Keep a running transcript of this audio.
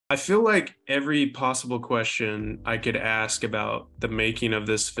I feel like every possible question I could ask about the making of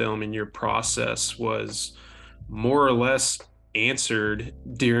this film and your process was more or less answered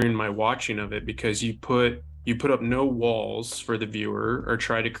during my watching of it because you put up no walls for the viewer or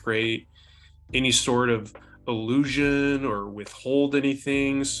try to create any sort of illusion or withhold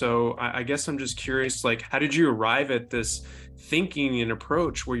anything. So I guess I'm just curious, like, how did you arrive at this thinking and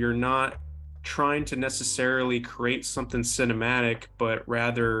approach where you're not trying to necessarily create something cinematic, but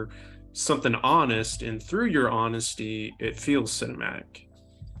rather something honest, and through your honesty, it feels cinematic?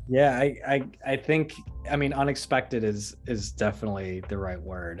 Yeah, I think, I mean, unexpected is definitely the right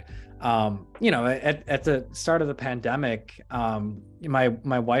word. At the start of the pandemic,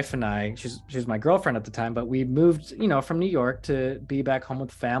 my wife and I, she's my girlfriend at the time, but we moved, from New York to be back home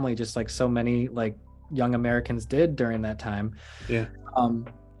with family, just like so many like young Americans did during that time. Yeah. Um,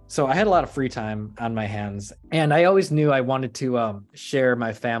 so I had a lot of free time on my hands, and I always knew I wanted to share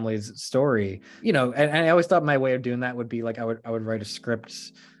my family's story. And I always thought my way of doing that would be like I would write a script.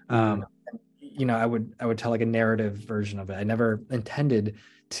 Mm, Um, I would tell like a narrative version of it. I never intended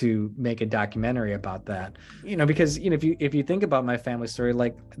to make a documentary about that. Because if you think about my family story,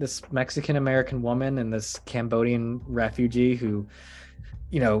 like this Mexican American woman and this Cambodian refugee who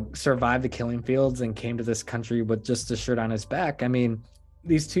survived the killing fields and came to this country with just a shirt on his back. I mean,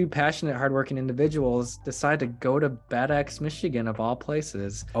 these two passionate, hardworking individuals decide to go to Bad Axe, Michigan, of all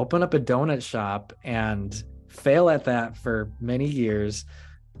places, open up a donut shop and fail at that for many years,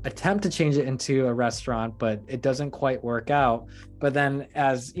 attempt to change it into a restaurant, but it doesn't quite work out. But then,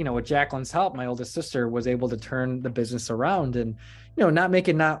 as with Jaclyn's help, my oldest sister was able to turn the business around and, not make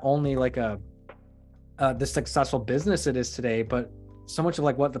it not only like the successful business it is today, but so much of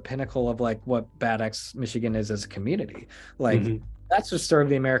like what the pinnacle of like what Bad Axe Michigan is as a community. Like mhm. that's the story of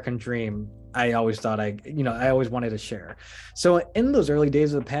the American dream. I always thought I always wanted to share. So in those early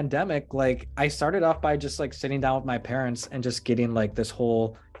days of the pandemic, like I started off by just like sitting down with my parents and just getting like this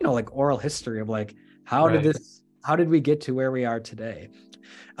whole, like oral history of like, Right. how did we get to where we are today?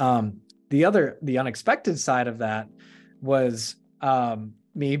 The unexpected side of that was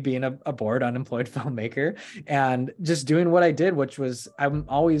me being a bored, unemployed filmmaker and just doing what I did, which was I'm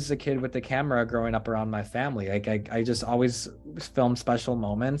always a kid with the camera growing up around my family. Like I just always filmed special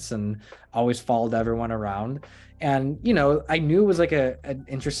moments and always followed everyone around. And, I knew it was like an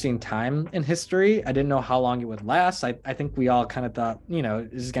interesting time in history. I didn't know how long it would last. I think we all kind of thought,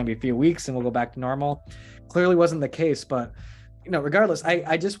 this is going to be a few weeks and we'll go back to normal. Clearly wasn't the case, but regardless,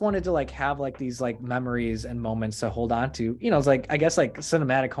 I just wanted to like have like these like memories and moments to hold on to. It's like I guess like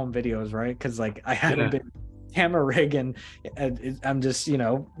cinematic home videos, right? Because like I had a Yeah. big camera rig and I'm just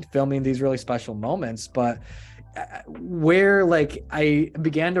filming these really special moments. But where like I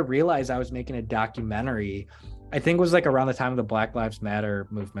began to realize I was making a documentary, I think was like around the time of the Black Lives Matter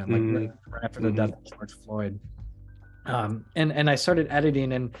movement, like Mm, right after the death mhm. of George Floyd. And I started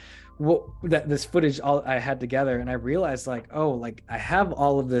editing and what that this footage all I had together, and I realized like, oh, like I have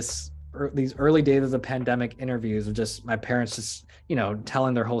all of these early days of the pandemic interviews of just my parents just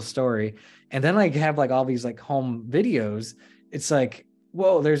telling their whole story, and then I have like all these like home videos. It's like,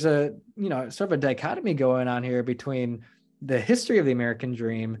 whoa, there's a sort of a dichotomy going on here between the history of the American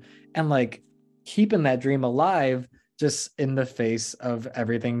dream and like keeping that dream alive just in the face of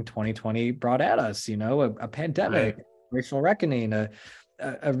everything 2020 brought at us, a Right. pandemic, racial reckoning, a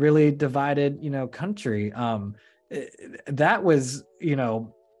really divided, country. That was,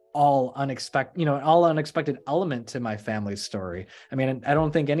 all unexpected, all unexpected element to my family's story. I mean, I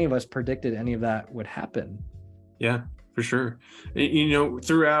don't think any of us predicted any of that would happen. Yeah, for sure.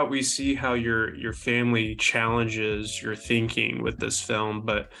 Throughout we see how your family challenges your thinking with this film,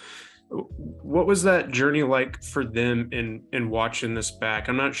 but what was that journey like for them in watching this back?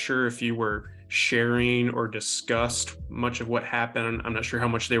 I'm not sure if you were sharing or discussed much of what happened. I'm not sure how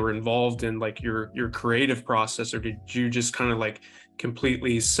much they were involved in like your creative process, or did you just kind of like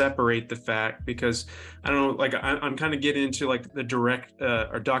completely separate the fact? Because I don't know, like I'm kind of getting into like the direct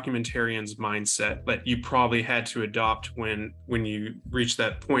or documentarian's mindset that you probably had to adopt when you reach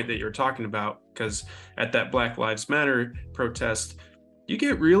that point that you're talking about. Because at that Black Lives Matter protest, you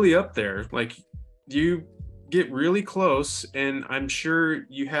get really up there. Like you get really close, and I'm sure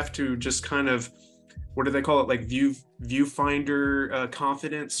you have to just kind of, what do they call it? Like viewfinder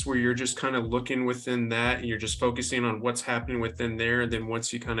confidence, where you're just kind of looking within that and you're just focusing on what's happening within there. And then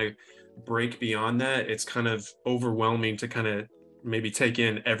once you kind of break beyond that, it's kind of overwhelming to kind of maybe take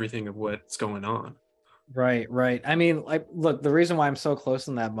in everything of what's going on. Right, right. I mean, like, look, the reason why I'm so close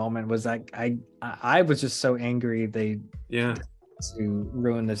in that moment was that I was just so angry they Yeah. to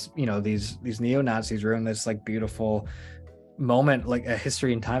ruin this, these neo-Nazis ruin this like beautiful moment, like a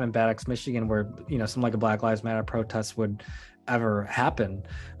history in time in Bad Axe, Michigan, where, you know, something like a Black Lives Matter protest would ever happen.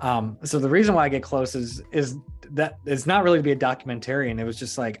 So the reason why I get close is that it's not really to be a documentarian. It was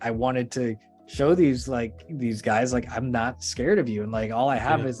just like I wanted to show these guys, like, I'm not scared of you, and like all I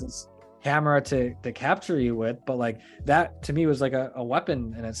have is this camera to capture you with. But like that to me was like a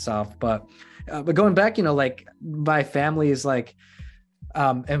weapon in itself. But going back, you know, like my family's like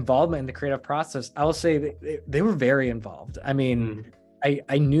involvement in the creative process, I will say they were very involved. I mean,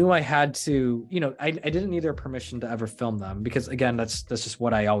 I knew I had to, you know, I didn't need their permission to ever film them, because again, that's just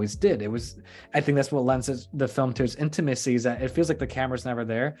what I always did. It was, I think that's what lends the film to its intimacy, is that it feels like the camera's never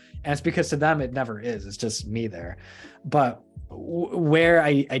there, and it's because to them it never is. It's just me there. But where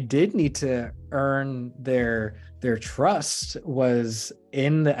I did need to earn their trust was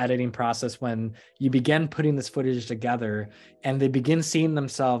in the editing process, when you begin putting this footage together and they begin seeing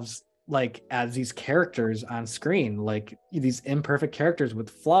themselves like as these characters on screen, like these imperfect characters with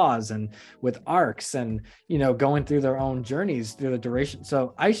flaws and with arcs, and, you know, going through their own journeys through the duration.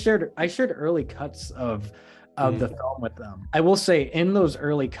 So I shared early cuts of the film with them. I will say, in those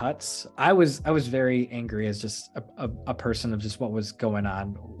early cuts, I was very angry as just a person of just what was going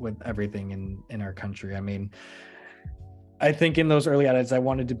on with everything in our country. I mean, I think in those early edits, I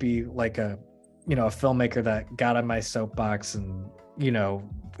wanted to be like a filmmaker that got on my soapbox and, you know,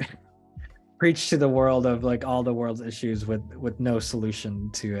 preach to the world of like all the world's issues with no solution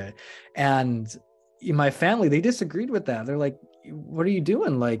to it. And my family, they disagreed with that. They're like, what are you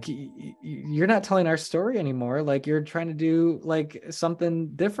doing? Like, you're not telling our story anymore. Like, you're trying to do like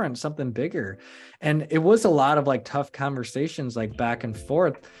something different, something bigger. And it was a lot of like tough conversations, like back and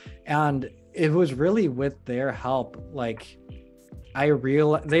forth. And it was really with their help, like they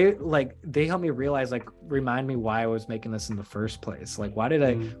helped me realize, like, remind me why I was making this in the first place. Like, why did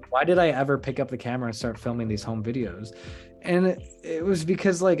I ever pick up the camera and start filming these home videos? And it was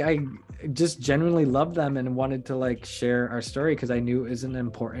because like I just genuinely loved them and wanted to like share our story, because I knew it was an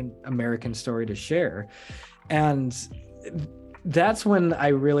important American story to share. And that's when I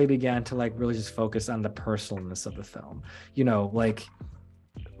really began to like really just focus on the personalness of the film, you know, like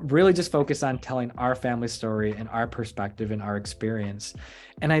really just focus on telling our family story and our perspective and our experience.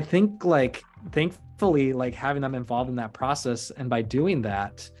 And I think, like, thankfully, like having them involved in that process, and by doing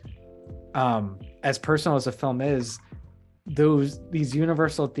that, as personal as the film is, these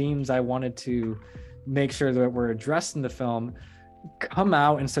universal themes I wanted to make sure that were addressed in the film come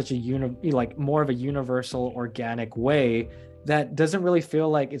out in such a more of a universal, organic way that doesn't really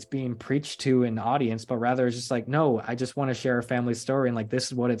feel like it's being preached to an audience, but rather it's just like, no, I just want to share a family story, and like this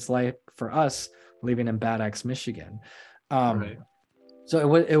is what it's like for us living in Bad Axe, Michigan. Right.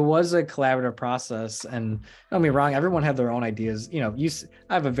 So it was a collaborative process, and don't get me wrong, everyone had their own ideas. You know,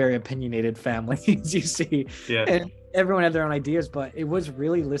 I have a very opinionated family, as you see, and everyone had their own ideas, but it was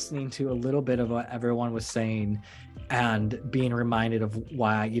really listening to a little bit of what everyone was saying and being reminded of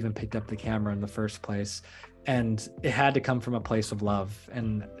why I even picked up the camera in the first place. And it had to come from a place of love,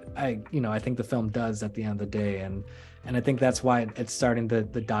 and I think the film does at the end of the day, and I think that's why it's starting the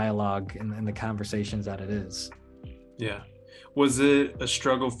dialogue and the conversations that it is. Yeah. Was it a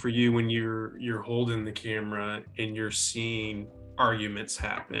struggle for you when you're holding the camera and you're seeing arguments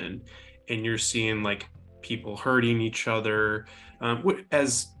happen, and you're seeing like people hurting each other,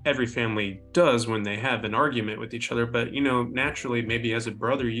 as every family does when they have an argument with each other? But, you know, naturally, maybe as a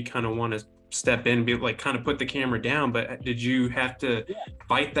brother, you kind of want to step in and be like, kind of put the camera down. But did you have to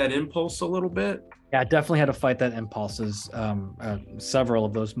fight that impulse a little bit? Yeah, I definitely had to fight that impulses, several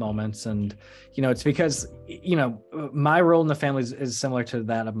of those moments. And, you know, it's because, you know, my role in the family is similar to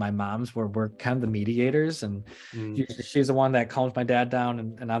that of my mom's, where we're kind of the mediators, and she's the one that calms my dad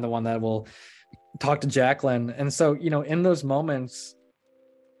down, and I'm the one that will talk to Jaclyn. And so, you know, in those moments,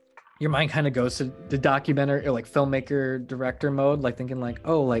 your mind kind of goes to the documentary, or like filmmaker director mode, like thinking like,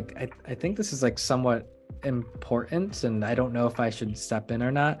 oh, like I think this is like somewhat important, and I don't know if I should step in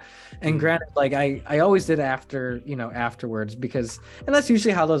or not. And granted, like I always did afterwards, because, and that's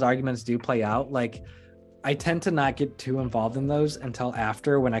usually how those arguments do play out. Like, I tend to not get too involved in those until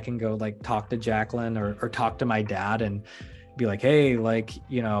after, when I can go like talk to Jaclyn or talk to my dad and be like, hey, like,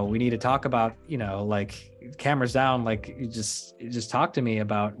 you know, we need to talk about, you know, like, cameras down, like, you just talk to me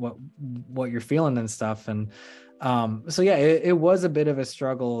about what you're feeling and stuff. And so yeah, it was a bit of a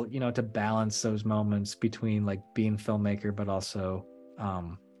struggle, you know, to balance those moments between like being filmmaker, but also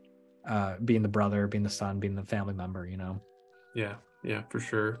being the brother, being the son, being the family member, you know. Yeah, for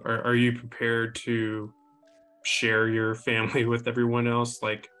sure. Are you prepared to share your family with everyone else?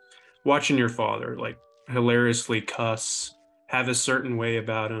 Like, watching your father like hilariously cuss have a certain way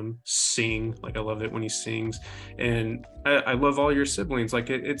about him, sing. Like, I love it when he sings. And I love all your siblings. Like,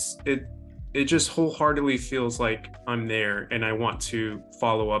 it just wholeheartedly feels like I'm there and I want to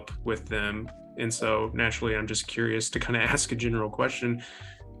follow up with them. And so naturally, I'm just curious to kind of ask a general question.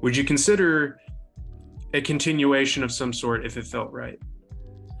 Would you consider a continuation of some sort if it felt right?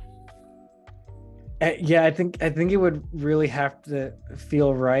 Yeah, I think it would really have to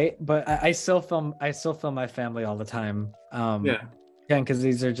feel right, but I still film my family all the time. Yeah. Again, because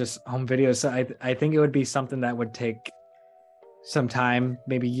these are just home videos. So I think it would be something that would take some time,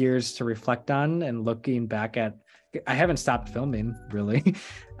 maybe years to reflect on, and looking back at. I haven't stopped filming really,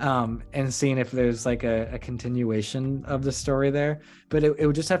 and seeing if there's like a continuation of the story there. But it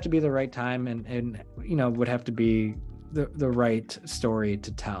would just have to be the right time, and would have to be the right story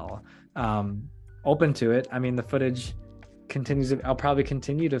to tell. Open to it. I mean, the footage continues. I'll probably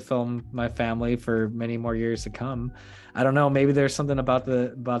continue to film my family for many more years to come. I don't know. Maybe there's something about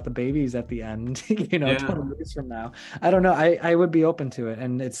the babies at the end, Yeah. 20 years from now. I don't know. I would be open to it,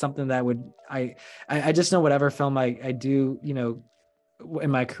 and it's something that would I just know whatever film I do,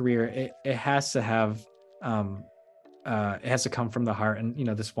 in my career, it has to have it has to come from the heart, and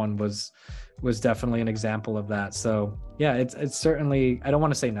this one was definitely an example of that. So yeah, it's certainly, I don't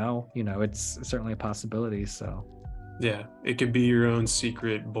want to say no, it's certainly a possibility. So Yeah, it could be your own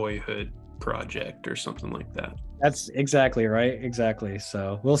secret boyhood project or something like that. that's exactly right. Exactly.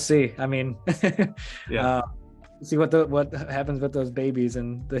 So we'll see. I mean, Yeah. see what happens with those babies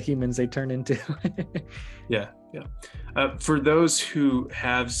and the humans they turn into. Yeah. For those who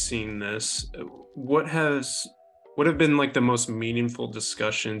have seen this, what have been like the most meaningful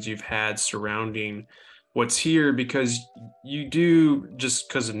discussions you've had surrounding what's here? Because you do, just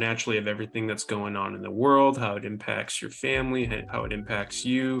because of naturally of everything that's going on in the world, how it impacts your family, how it impacts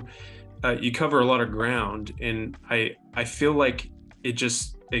you, you cover a lot of ground, and I feel like it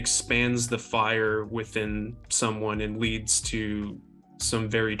just expands the fire within someone and leads to some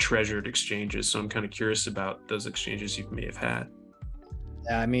very treasured exchanges. So I'm kind of curious about those exchanges you may have had.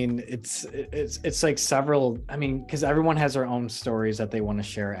 Yeah, I mean, it's like several. I mean, because everyone has their own stories that they want to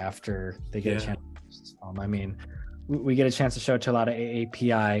share after they get a chance to watch this film. I mean, we get a chance to show it to a lot of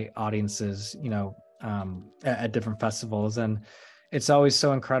AAPI audiences, at different festivals, and it's always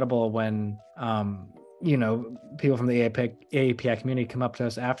so incredible when people from the AAPI community come up to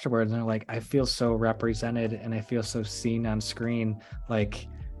us afterwards and they're like, I feel so represented and I feel so seen on screen. Like,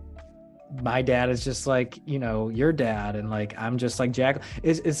 my dad is just like your dad, and like I'm just like Jaclyn.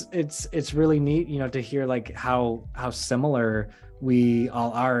 It's really neat to hear like how similar we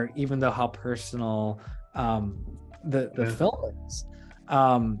all are, even though how personal the film is.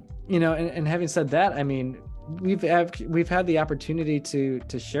 And having said that, I mean, we've had the opportunity to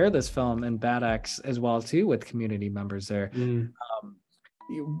share this film in Bad X as well too, with community members there.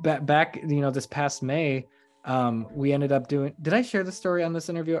 Back this past May, we ended up doing. Did I share the story on this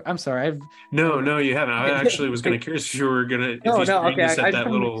interview? I'm sorry. No, you haven't. I actually was going to curious if you were going to, if you screened this at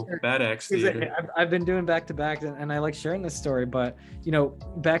that little Bad X theater. I've been doing back to back, and I like sharing this story. But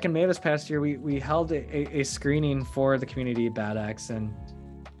back in May this past year, we held a screening for the community of Bad X, and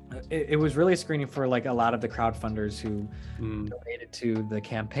it was really a screening for like a lot of the crowdfunders who donated to the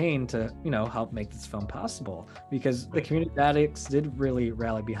campaign to help make this film possible, because the community Bad X did really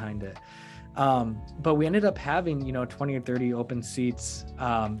rally behind it. But we ended up having 20 or 30 open seats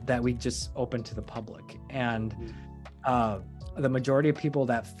that we just opened to the public, and the majority of people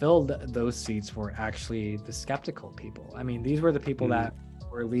that filled those seats were actually the skeptical people. I mean, these were the people that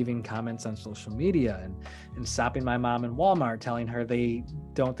were leaving comments on social media and stopping my mom in Walmart, telling her they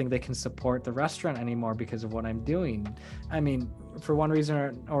don't think they can support the restaurant anymore because of what I'm doing. I mean, for one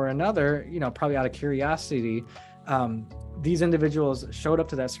reason or another, probably out of curiosity, these individuals showed up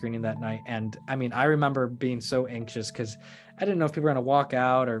to that screening that night. And I mean, I remember being so anxious because I didn't know if people were going to walk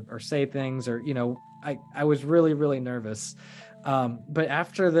out or say things, or, I was really, really nervous. But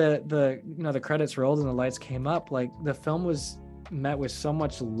after the credits rolled and the lights came up, like the film was met with so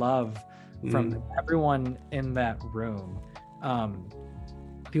much love from everyone in that room.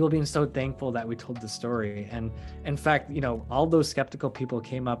 People being so thankful that we told the story. And in fact, all those skeptical people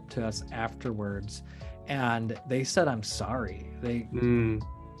came up to us afterwards and they said, I'm sorry.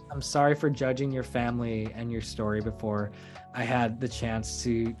 I'm sorry for judging your family and your story before I had the chance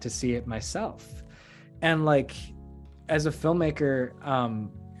to see it myself. And like, as a filmmaker,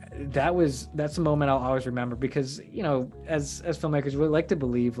 that's a moment I'll always remember, because as filmmakers, we like to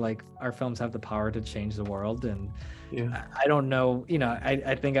believe like our films have the power to change the world. And I don't know,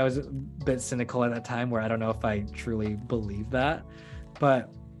 I think I was a bit cynical at that time, where I don't know if I truly believe that.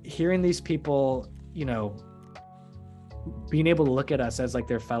 But hearing these people being able to look at us as like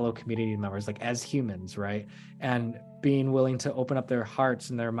their fellow community members, like as humans, right? And being willing to open up their hearts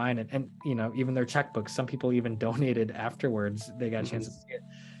and their mind, and you know, even their checkbooks. Some people even donated afterwards. They got a chance to see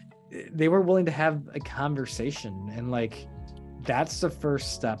it. They were willing to have a conversation, and like that's the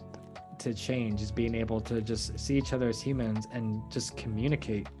first step to change, is being able to just see each other as humans and just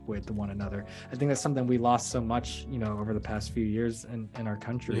communicate with one another. I think that's something we lost so much, you know, over the past few years in our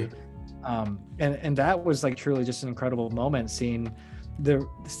country. And that was like truly just an incredible moment, seeing the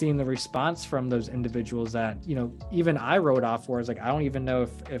response from those individuals that, you know, even I wrote off, where it's like, I don't even know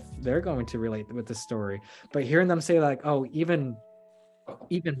if they're going to relate with the story, but hearing them say like, oh, even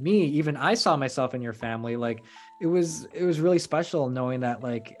me, even I saw myself in your family, like it was really special knowing that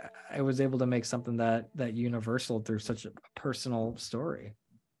like I was able to make something that universal through such a personal story.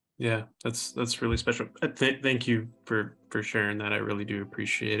 Yeah, that's really special. Thank you for sharing that. I really do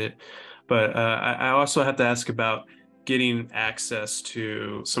appreciate it. But I also have to ask about getting access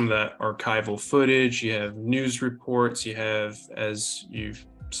to some of that archival footage. You have news reports. You have, as you've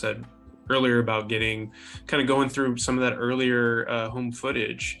said earlier, about going through some of that earlier home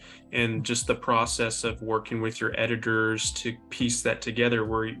footage, and just the process of working with your editors to piece that together.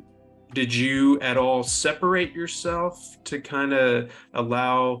 Did you at all separate yourself to kind of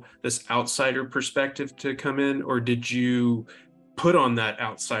allow this outsider perspective to come in, or did you put on that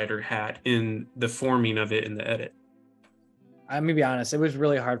outsider hat in the forming of it in the edit? I'm gonna be honest, it was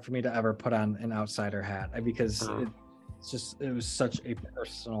really hard for me to ever put on an outsider hat, because it was such a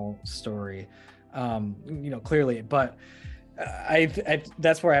personal story, you know, clearly. But I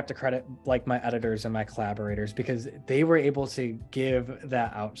that's where I have to credit like my editors and my collaborators, because they were able to give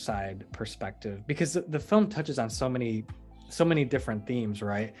that outside perspective, because the film touches on so many different themes,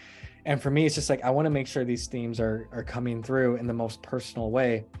 right? And for me, it's just like, I want to make sure these themes are coming through in the most personal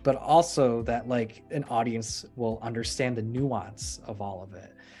way, but also that like an audience will understand the nuance of all of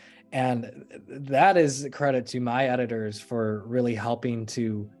it. And that is credit to my editors for really helping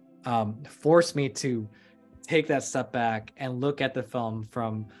to force me to take that step back and look at the film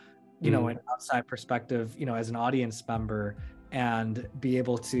from, you know, an outside perspective, you know, as an audience member, and be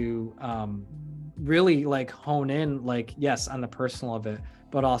able to really like hone in, like, yes, on the personal of it,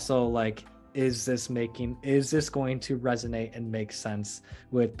 but also like, is this going to resonate and make sense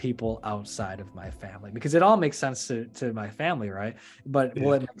with people outside of my family? Because it all makes sense to my family, right? But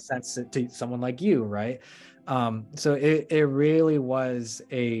will it make sense to someone like you, right? So it really was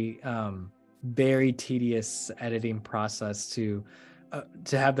a very tedious editing process to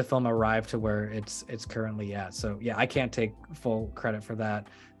have the film arrive to where it's currently at. So yeah, I can't take full credit for that.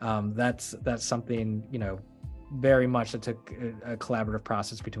 That's something, you know, very much that took a collaborative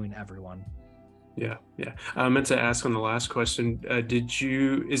process between everyone. Yeah. I meant to ask on the last question,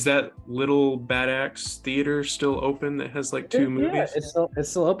 is that Little Bad Axe Theater still open that has like two movies? Yeah, it's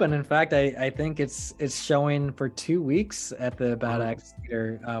still open. In fact, I think it's showing for 2 weeks at the Bad Axe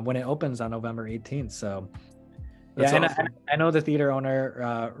Theater when it opens on November 18th. So That's yeah, awesome. and I know the theater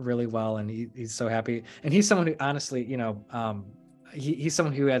owner really well, and he's so happy. And he's someone who honestly, you know, he's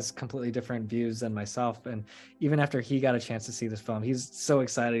someone who has completely different views than myself. And even after he got a chance to see this film, he's so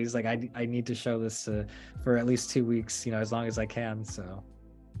excited. He's like, I need to show this for at least 2 weeks, you know, as long as I can. So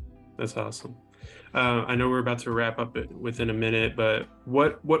that's awesome. I know we're about to wrap up within a minute, but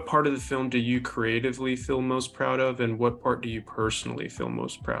what part of the film do you creatively feel most proud of, and what part do you personally feel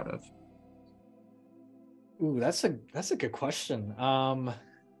most proud of? Ooh, that's a good question. I'll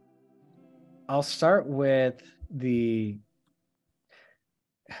start with the.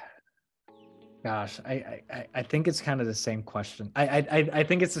 Gosh, I think it's kind of the same question. I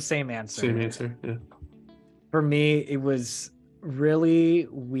think it's the same answer. Same answer, yeah. For me, it was really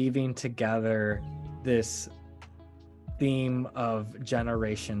weaving together this theme of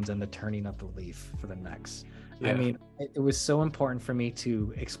generations and the turning of the leaf for the next. Yeah. I mean, it was so important for me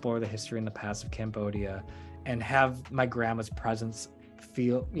to explore the history and the past of Cambodia, and have my grandma's presence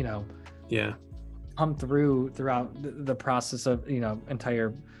feel, you know, come throughout the process of, you know,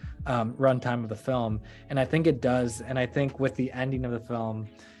 entire runtime of the film. And I think it does. And I think with the ending of the film,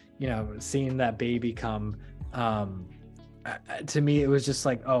 you know, seeing that baby come, to me, it was just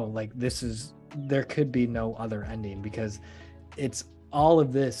like, oh, like there could be no other ending, because it's all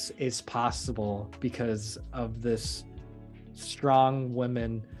of this is possible because of this strong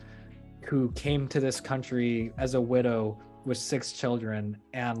woman who came to this country as a widow with 6 children,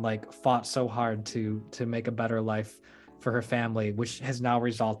 and like fought so hard to make a better life for her family, which has now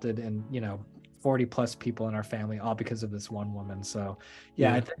resulted in, you know, 40 plus people in our family, all because of this one woman. So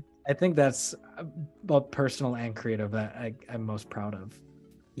yeah. I think that's both personal and creative that I'm most proud of.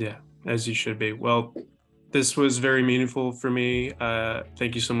 Yeah, as you should be. Well, This was very meaningful for me.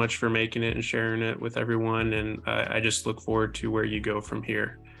 Thank you so much for making it and sharing it with everyone. And I just look forward to where you go from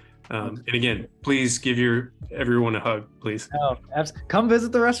here. And again, please give everyone a hug, please. Oh, come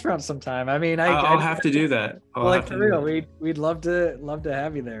visit the restaurant sometime. I mean, I'll have to do that. Like for real, we'd love to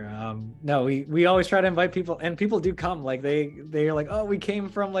have you there. No, we always try to invite people, and people do come. Like they're like, oh, we came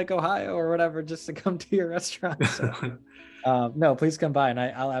from like Ohio or whatever just to come to your restaurant. So, no, please come by, and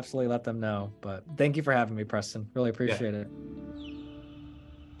I'll absolutely let them know. But thank you for having me, Preston. Really appreciate it.